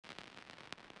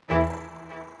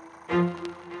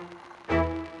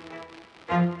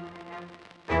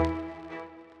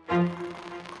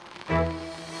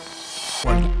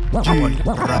Jhon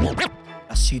Drako,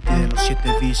 la city de los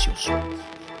 7 vicios.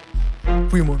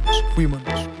 Fuímonos,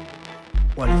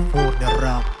 California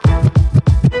rap.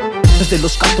 Desde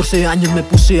los 14 años me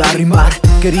puse a rimar.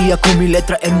 Quería con mi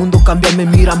letra el mundo cambiar. Me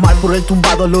mira mal por el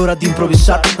tumbado a la hora de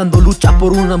improvisar, dando lucha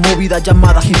por una movida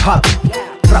llamada hip hop.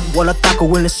 Rap o al ataco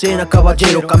o en la escena,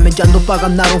 caballero, camellando pa'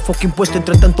 ganar un fucking puesto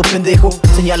entre tanto pendejo.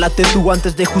 Señálate tú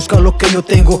antes de juzgar lo que yo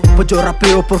tengo, pues yo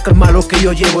rapeo por calmar lo que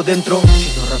yo llevo dentro.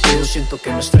 Si no rapeo siento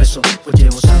que me estreso, pues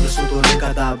llevo sangre, sudor en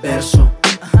cada verso.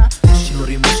 Si no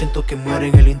rimo siento que muere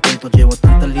en el intento. Llevo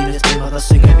tantas líneas quemadas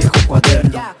en el viejo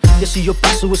cuaderno. Y así yo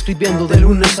paso escribiendo de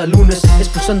lunes a lunes,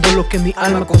 expulsando lo que mi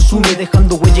alma consume,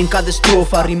 dejando huella en cada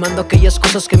estrofa, rimando aquellas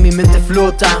cosas que en mi mente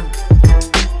flotan.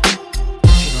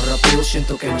 Rápido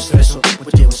siento que me estreso,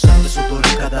 pues llevo sangre, sudor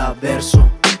en cada verso.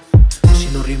 Si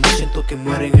no rimo siento que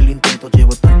muere en el intento.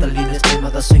 Llevo tantas líneas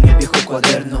quemadas en el viejo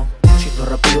cuaderno. Siento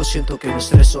rápido siento que me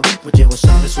estreso, pues llevo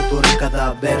sangre, sudor en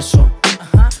cada verso.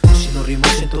 Si no rimo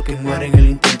siento que muere en el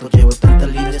intento. Llevo tantas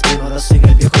líneas quemadas en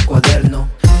el viejo cuaderno.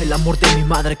 El amor de mi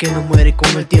madre que no muere con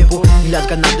el tiempo, y las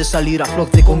ganas de salir a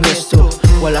flote con esto.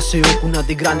 O al aseo, cuna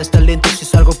de grandes talentos. Si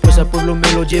salgo pues al pueblo me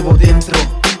lo llevo dentro.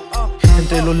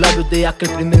 Entre los labios de aquel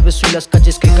primer beso y las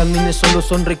calles que camine solo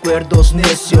son recuerdos,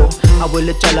 necio.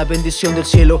 Abuela, echa la bendición del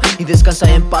cielo y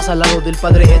descansa en paz al lado del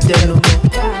Padre Eterno.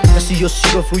 Así yo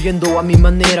sigo fluyendo a mi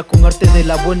manera, con arte de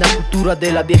la buena cultura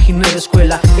de la vieja y nueva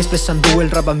escuela, expresando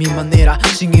el rap a mi manera,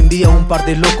 sin envidia a un par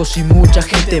de locos y mucha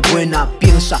gente buena.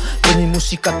 Piensa que mi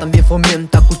música también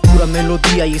fomenta cultura,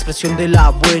 melodía y expresión de la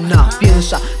buena.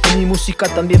 Piensa que mi música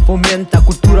también fomenta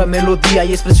cultura, melodía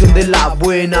y expresión de la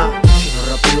buena.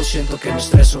 Rápido siento que me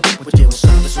estreso, pues llevo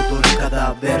sangre, sudor en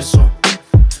cada verso.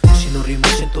 Si no rimo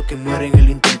siento que muere en el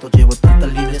intento. Llevo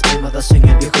tantas líneas quemadas en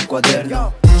el viejo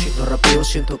cuaderno. Siento rápido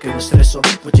siento que me estreso,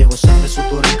 pues llevo sangre,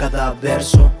 sudor en cada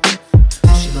verso.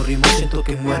 Si no rimo siento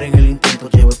que muere en el intento.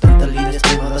 Llevo tantas líneas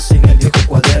quemadas en el viejo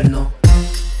cuaderno.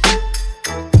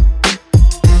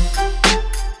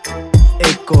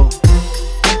 Echo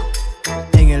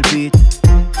en el beat,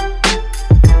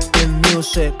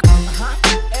 Emusic,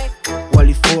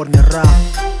 California rap,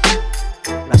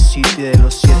 la city de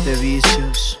los 7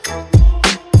 vicios.